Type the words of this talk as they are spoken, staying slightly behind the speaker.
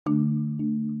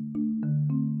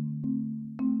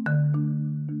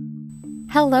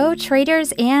Hello,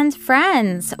 traders and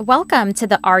friends. Welcome to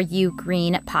the Are You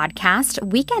Green podcast,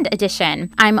 weekend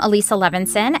edition. I'm Elisa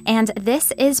Levinson, and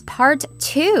this is part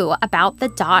 2 about the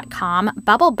dot-com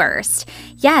bubble burst.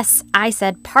 Yes, I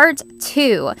said part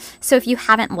 2. So if you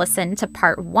haven't listened to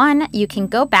part 1, you can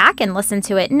go back and listen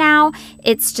to it now.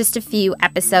 It's just a few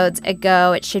episodes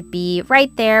ago. It should be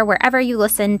right there wherever you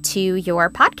listen to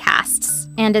your podcasts.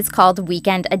 And it's called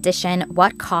Weekend Edition,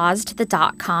 What Caused the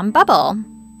Dot-Com Bubble.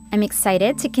 I'm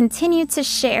excited to continue to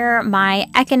share my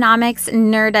economics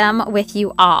nerdum with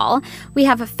you all. We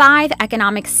have 5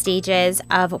 economic stages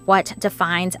of what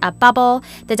defines a bubble.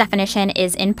 The definition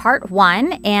is in part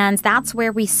 1, and that's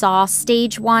where we saw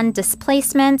stage 1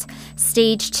 displacement,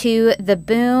 stage 2 the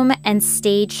boom, and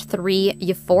stage 3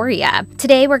 euphoria.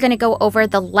 Today we're going to go over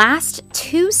the last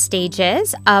 2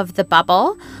 stages of the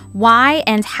bubble, why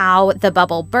and how the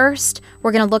bubble burst.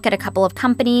 We're going to look at a couple of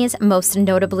companies, most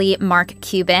notably Mark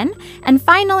Cuban. And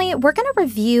finally, we're going to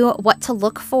review what to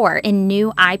look for in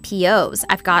new IPOs.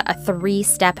 I've got a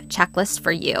 3-step checklist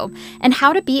for you, and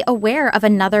how to be aware of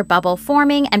another bubble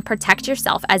forming and protect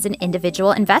yourself as an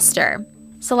individual investor.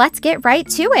 So let's get right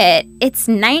to it. It's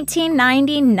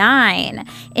 1999.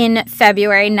 In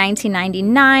February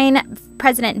 1999,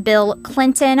 President Bill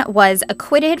Clinton was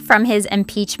acquitted from his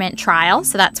impeachment trial,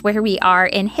 so that's where we are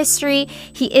in history.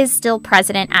 He is still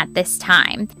president at this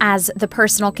time. As the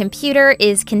personal computer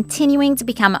is continuing to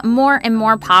become more and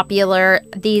more popular,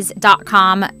 these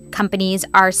dot-com companies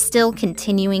are still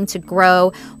continuing to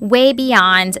grow way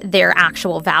beyond their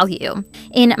actual value.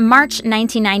 In March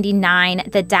 1999,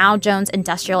 the Dow Jones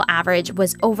Industrial Average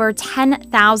was over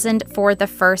 10,000 for the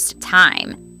first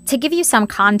time. To give you some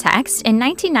context, in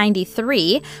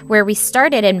 1993, where we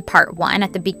started in part 1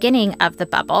 at the beginning of the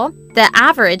bubble, the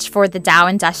average for the Dow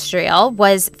Industrial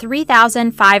was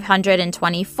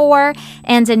 3,524,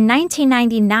 and in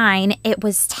 1999, it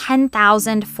was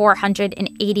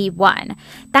 10,481.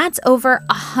 That's over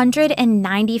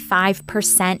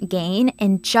 195% gain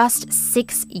in just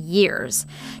 6 years.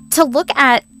 To look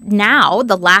at now,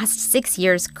 the last 6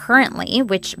 years currently,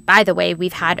 which, by the way,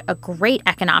 we've had a great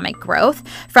economic growth.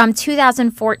 From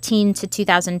 2014 to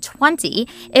 2020,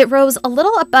 it rose a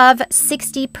little above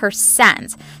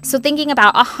 60%. So thinking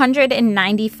about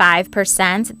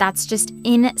 195%, that's just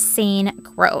insane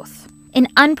growth. An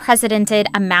unprecedented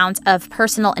amount of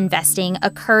personal investing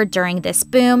occurred during this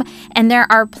boom, and there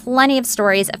are plenty of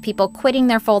stories of people quitting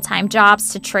their full-time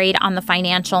jobs to trade on the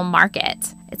financial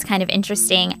market. It's kind of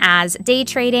interesting as day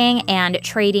trading and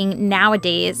trading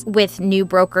nowadays with new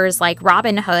brokers like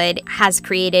Robinhood has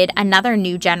created another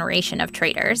new generation of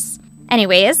traders.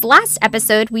 Anyways, last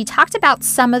episode, we talked about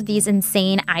some of these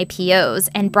insane IPOs,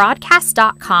 and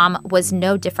Broadcast.com was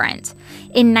no different.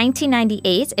 In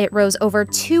 1998, it rose over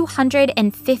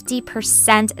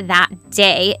 250% that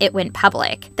day it went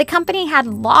public. The company had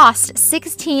lost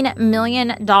 $16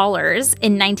 million in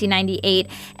 1998,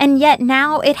 and yet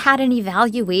now it had an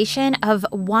evaluation of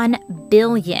 $1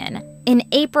 billion. In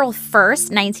April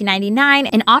 1st, 1999,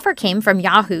 an offer came from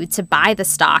Yahoo to buy the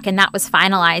stock, and that was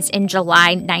finalized in July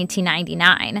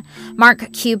 1999.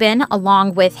 Mark Cuban,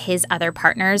 along with his other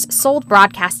partners, sold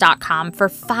Broadcast.com for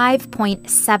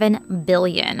 $5.7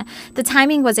 billion. The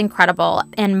timing was incredible,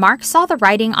 and Mark saw the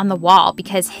writing on the wall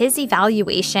because his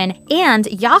evaluation and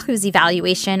Yahoo's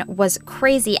evaluation was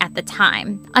crazy at the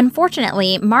time.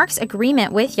 Unfortunately, Mark's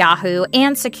agreement with Yahoo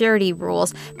and security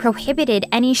rules prohibited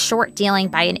any short dealing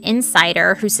by an insider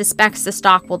who suspects the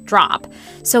stock will drop.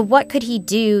 So what could he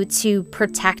do to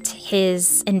protect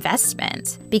his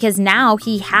investment? Because now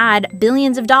he had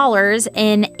billions of dollars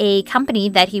in a company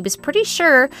that he was pretty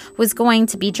sure was going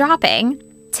to be dropping.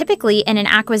 Typically, in an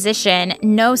acquisition,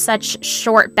 no such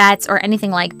short bets or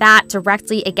anything like that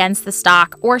directly against the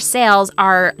stock or sales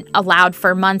are allowed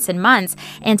for months and months.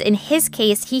 And in his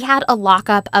case, he had a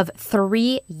lockup of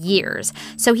 3 years.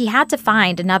 So he had to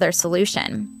find another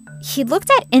solution. He looked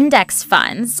at index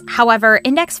funds. However,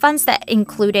 index funds that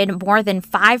included more than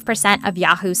 5% of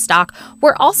Yahoo stock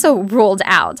were also ruled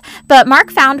out. But Mark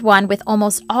found one with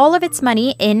almost all of its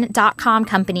money in dot-com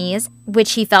companies,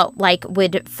 which he felt like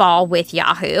would fall with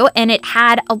Yahoo, and it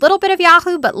had a little bit of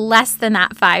Yahoo, but less than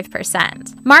that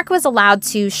 5%. Mark was allowed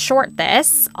to short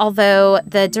this, although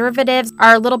the derivatives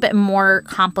are a little bit more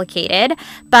complicated,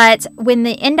 but when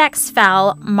the index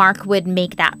fell, Mark would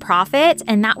make that profit,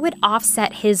 and that would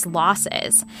offset his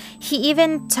losses. He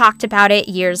even talked about it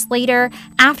years later.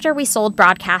 After we sold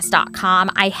Broadcast.com,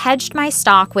 I hedged my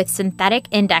stock with synthetic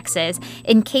indexes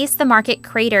in case the market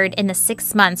cratered in the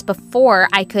 6 months before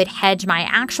I could hedge manage my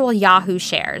actual Yahoo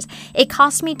shares. It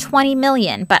cost me $20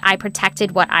 million, but I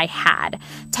protected what I had.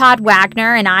 Todd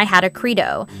Wagner and I had a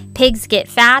credo: pigs get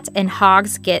fat and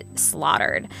hogs get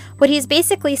slaughtered. What he's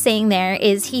basically saying there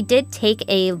is he did take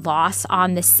a loss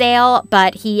on the sale,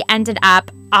 but he ended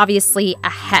up obviously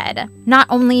ahead. Not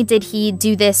only did he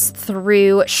do this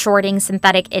through shorting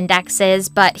synthetic indexes,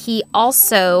 but he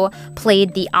also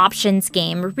played the options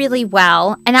game really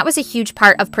well. And that was a huge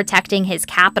part of protecting his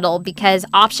capital, because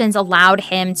options allowed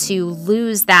him to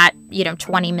lose that,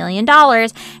 $20 million,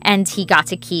 and he got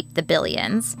to keep the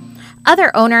billions.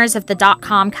 Other owners of the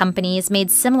dot-com companies made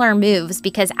similar moves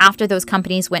because after those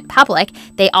companies went public,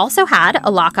 they also had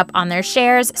a lockup on their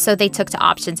shares, so they took to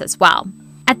options as well.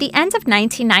 At the end of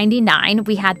 1999,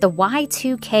 we had the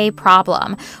Y2K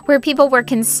problem, where people were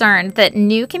concerned that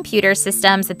new computer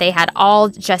systems that they had all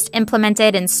just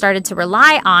implemented and started to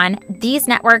rely on, these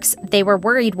networks, they were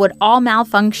worried, would all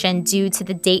malfunction due to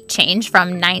the date change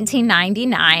from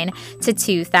 1999 to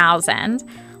 2000.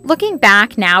 Looking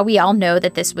back now, we all know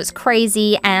that this was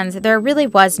crazy and there really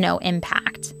was no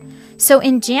impact. So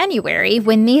in January,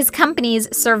 when these companies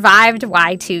survived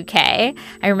Y2K,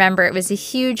 I remember it was a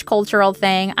huge cultural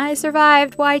thing. I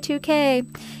survived Y2K.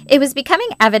 It was becoming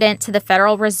evident to the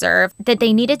Federal Reserve that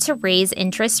they needed to raise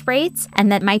interest rates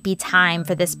and that might be time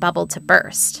for this bubble to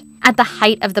burst. At the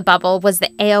height of the bubble was the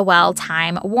AOL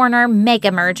Time Warner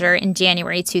mega merger in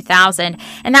January 2000,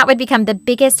 and that would become the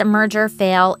biggest merger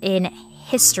fail in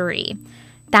history.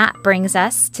 That brings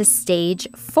us to stage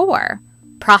 4,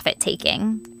 profit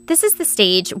taking. This is the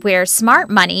stage where smart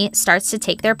money starts to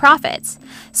take their profits.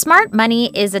 Smart money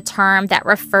is a term that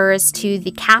refers to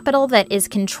the capital that is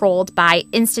controlled by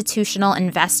institutional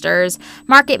investors,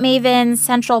 market mavens,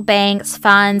 central banks,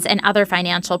 funds, and other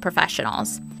financial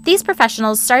professionals. These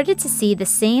professionals started to see the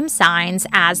same signs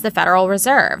as the Federal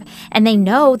Reserve, and they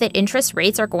know that interest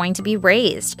rates are going to be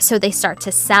raised, so they start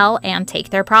to sell and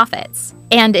take their profits.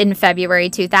 And in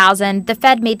February 2000, the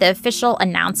Fed made the official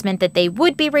announcement that they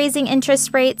would be raising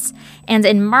interest rates, and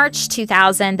in March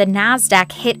 2000, the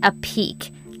Nasdaq hit a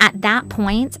peak. At that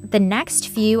point, the next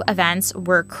few events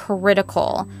were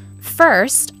critical.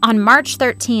 First, on March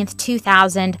 13th,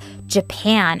 2000,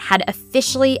 Japan had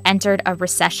officially entered a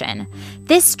recession.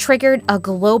 This triggered a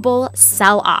global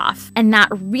sell-off, and that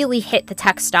really hit the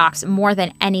tech stocks more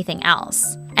than anything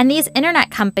else. And these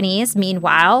internet companies,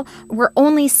 meanwhile, were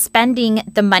only spending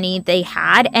the money they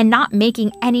had and not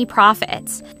making any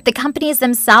profits. The companies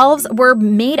themselves were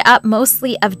made up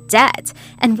mostly of debt.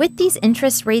 And with these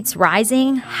interest rates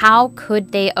rising, how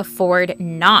could they afford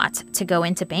not to go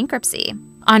into bankruptcy?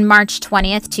 On March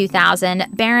 20th, 2000,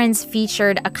 Barron's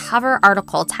featured a cover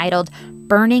article titled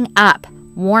 "Burning Up,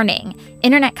 Warning,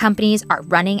 Internet Companies Are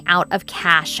Running Out of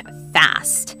Cash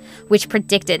Fast," which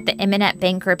predicted the imminent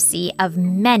bankruptcy of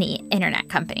many internet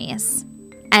companies.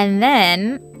 And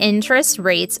then interest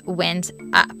rates went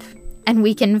up, and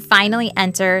we can finally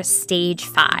enter stage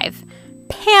 5.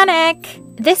 Panic!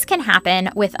 This can happen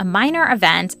with a minor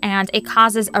event, and it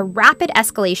causes a rapid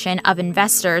escalation of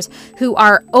investors who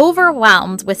are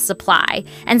overwhelmed with supply.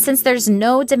 And since there's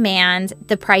no demand,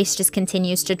 the price just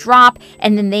continues to drop,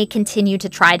 and then they continue to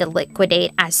try to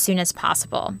liquidate as soon as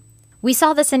possible. We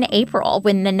saw this in April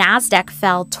when the Nasdaq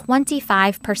fell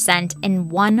 25% in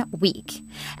 1 week.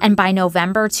 And by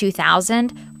November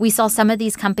 2000, we saw some of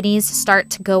these companies start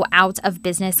to go out of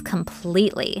business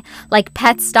completely, like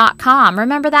Pets.com.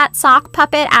 Remember that sock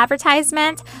puppet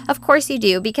advertisement? Of course you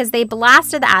do, because they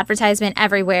blasted the advertisement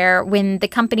everywhere when the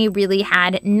company really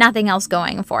had nothing else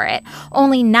going for it.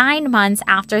 Only 9 months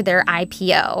after their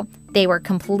IPO, they were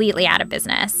completely out of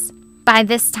business. By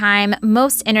this time,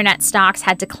 most internet stocks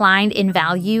had declined in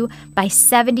value by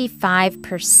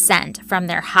 75% from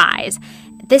their highs.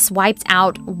 This wiped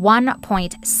out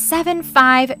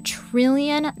 $1.75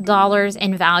 trillion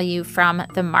in value from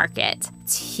the market.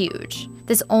 It's huge.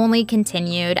 This only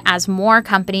continued as more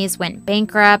companies went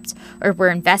bankrupt or were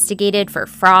investigated for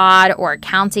fraud or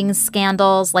accounting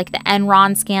scandals like the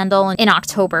Enron scandal in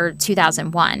October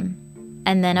 2001.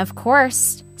 And then, of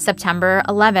course, September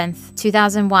 11th,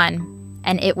 2001,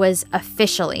 and it was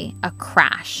officially a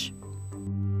crash.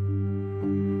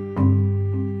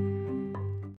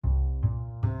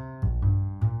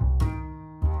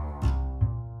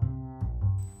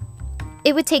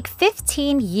 It would take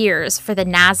 15 years for the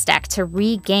Nasdaq to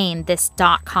regain this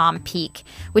dot-com peak,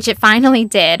 which it finally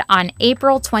did on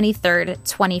April 23rd,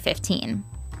 2015.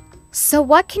 So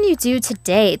what can you do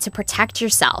today to protect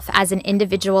yourself as an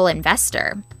individual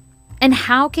investor? And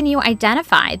how can you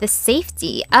identify the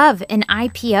safety of an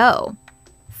IPO?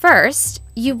 First,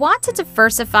 you want to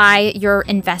diversify your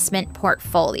investment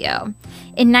portfolio.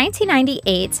 In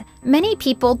 1998, Many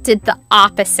people did the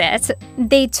opposite.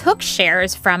 They took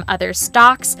shares from other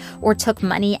stocks or took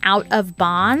money out of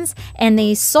bonds and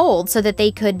they sold so that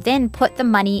they could then put the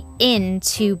money in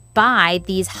to buy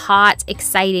these hot,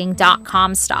 exciting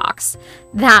 .com stocks.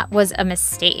 That was a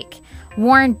mistake.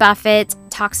 Warren Buffett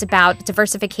talks about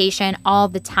diversification all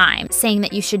the time, saying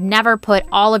that you should never put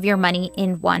all of your money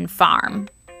in one farm.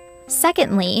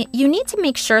 Secondly, you need to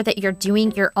make sure that you're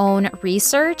doing your own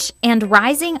research and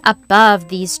rising above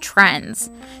these trends.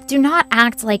 Do not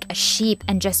act like a sheep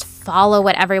and just follow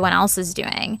what everyone else is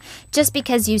doing. Just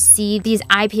because you see these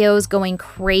IPOs going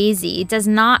crazy does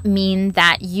not mean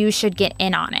that you should get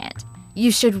in on it. You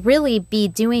should really be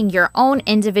doing your own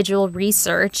individual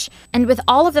research, and with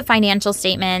all of the financial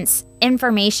statements,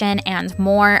 information, and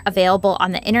more available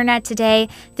on the internet today,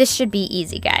 this should be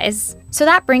easy, guys. So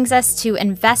that brings us to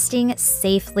investing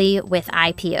safely with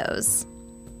IPOs.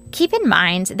 Keep in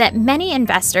mind that many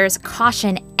investors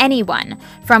caution anyone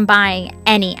from buying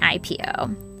any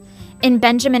IPO. In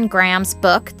Benjamin Graham's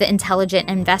book, The Intelligent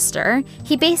Investor,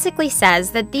 he basically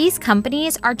says that these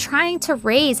companies are trying to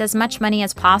raise as much money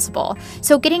as possible,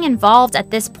 so getting involved at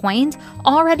this point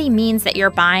already means that you're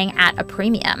buying at a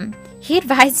premium. He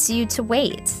advised you to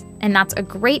wait, and that's a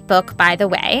great book, by the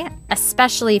way,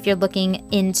 especially if you're looking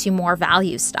into more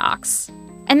value stocks.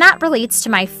 And that relates to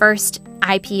my first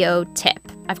IPO tip.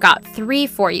 I've got 3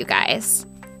 for you guys.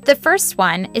 The first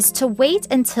one is to wait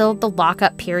until the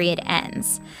lockup period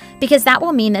ends, because that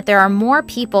will mean that there are more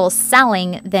people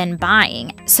selling than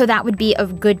buying, so that would be a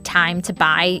good time to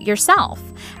buy yourself,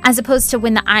 as opposed to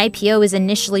when the IPO is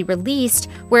initially released,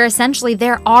 where essentially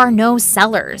there are no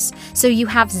sellers, so you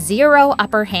have zero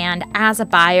upper hand as a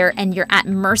buyer and you're at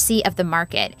mercy of the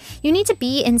market. You need to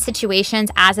be in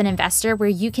situations as an investor where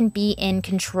you can be in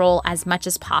control as much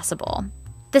as possible.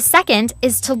 The second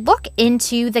is to look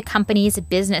into the company's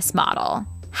business model.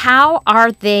 How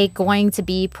are they going to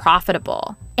be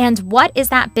profitable? And what is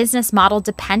that business model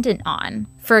dependent on?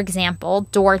 For example,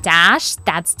 DoorDash,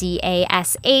 that's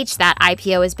DASH, that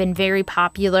IPO has been very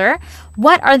popular.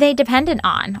 What are they dependent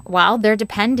on? Well, they're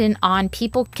dependent on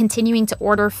people continuing to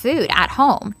order food at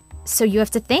home. So you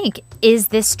have to think, is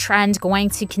this trend going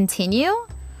to continue?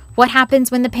 What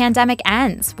happens when the pandemic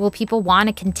ends? Will people want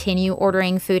to continue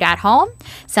ordering food at home?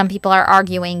 Some people are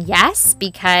arguing yes,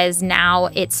 because now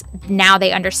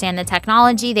they understand the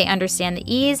technology, they understand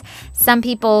the ease. Some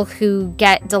people who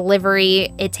get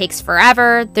delivery, it takes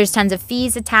forever. There's tons of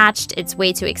fees attached. It's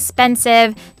way too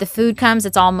expensive. The food comes,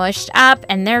 it's all mushed up,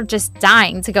 and they're just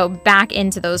dying to go back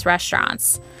into those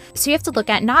restaurants. So you have to look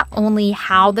at not only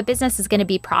how the business is going to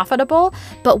be profitable,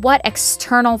 but what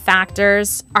external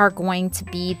factors are going to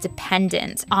be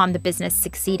dependent on the business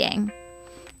succeeding.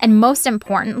 And most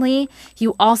importantly,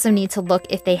 you also need to look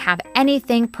if they have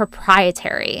anything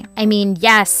proprietary. I mean,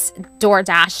 yes,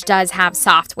 DoorDash does have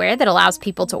software that allows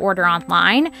people to order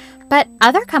online, but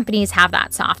other companies have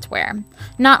that software.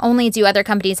 Not only do other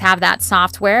companies have that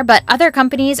software, but other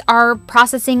companies are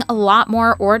processing a lot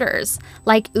more orders,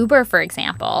 like Uber, for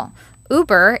example.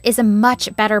 Uber is a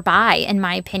much better buy, in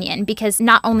my opinion, because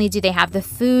not only do they have the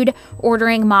food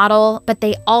ordering model, but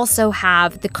they also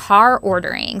have the car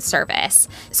ordering service.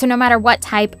 So no matter what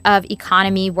type of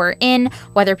economy we're in,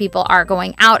 whether people are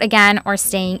going out again or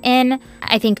staying in,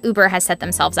 I think Uber has set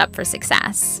themselves up for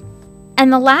success.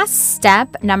 And the last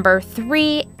step, number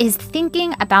 3, is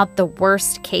thinking about the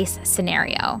worst case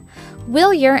scenario.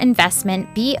 Will your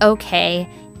investment be okay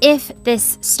if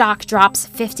this stock drops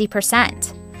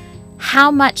 50%?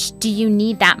 How much do you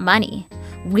need that money?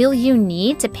 Will you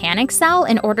need to panic sell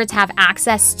in order to have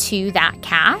access to that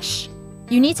cash?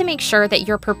 You need to make sure that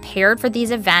you're prepared for these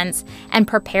events and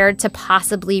prepared to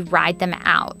possibly ride them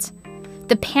out.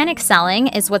 The panic selling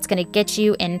is what's going to get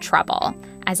you in trouble.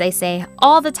 As I say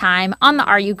all the time on the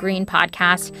Are You Green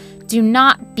podcast, do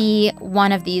not be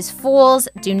one of these fools.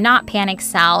 Do not panic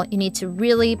sell. You need to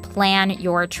really plan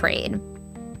your trade.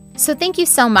 So thank you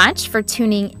so much for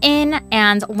tuning in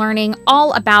and learning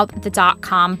all about the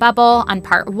 .com bubble. On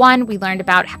part 1, we learned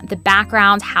about the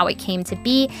background, how it came to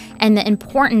be, and the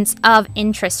importance of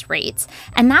interest rates.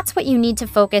 And that's what you need to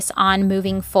focus on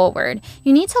moving forward.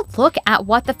 You need to look at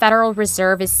what the Federal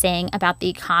Reserve is saying about the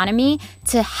economy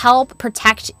to help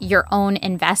protect your own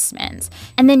investments.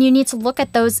 And then you need to look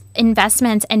at those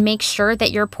investments and make sure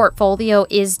that your portfolio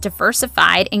is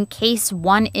diversified in case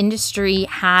one industry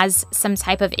has some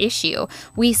type of issue.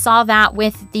 We saw that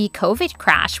with the COVID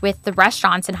crash with the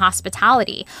restaurants and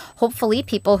hospitality. Hopefully,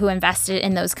 people who invested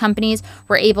in those companies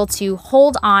were able to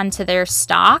hold on to their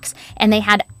stocks and they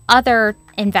had other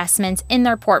investments in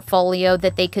their portfolio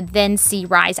that they could then see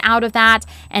rise out of that.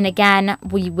 And again,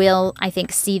 we will, I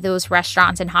think, see those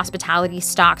restaurants and hospitality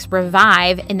stocks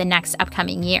revive in the next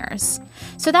upcoming years.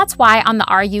 So that's why on the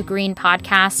Are You Green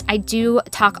podcast, I do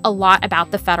talk a lot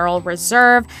about the Federal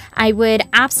Reserve. I would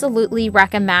absolutely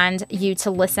recommend you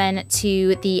to listen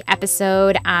to the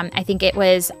episode. I think it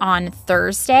was on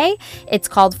Thursday. It's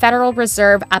called Federal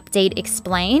Reserve Update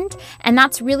Explained. And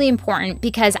that's really important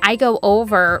because I go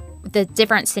over the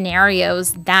different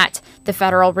scenarios that the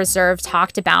Federal Reserve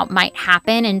talked about might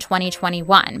happen in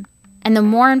 2021. And the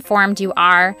more informed you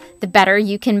are, the better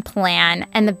you can plan.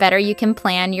 And the better you can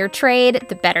plan your trade,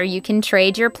 the better you can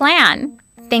trade your plan.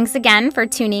 Thanks again for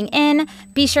tuning in.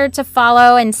 Be sure to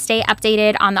follow and stay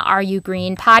updated on the Are You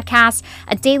Green podcast,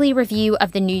 a daily review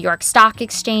of the New York Stock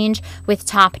Exchange with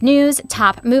top news,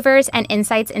 top movers, and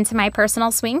insights into my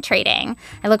personal swing trading.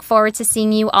 I look forward to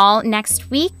seeing you all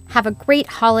next week. Have a great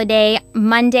holiday.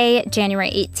 Monday, January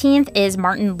 18th is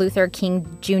Martin Luther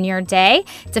King Jr. Day.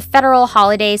 It's a federal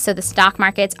holiday, so the stock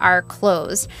markets are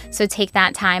closed. So take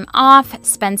that time off,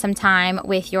 spend some time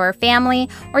with your family,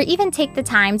 or even take the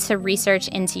time to research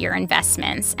into your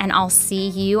investments. And I'll see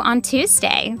you on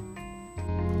Tuesday.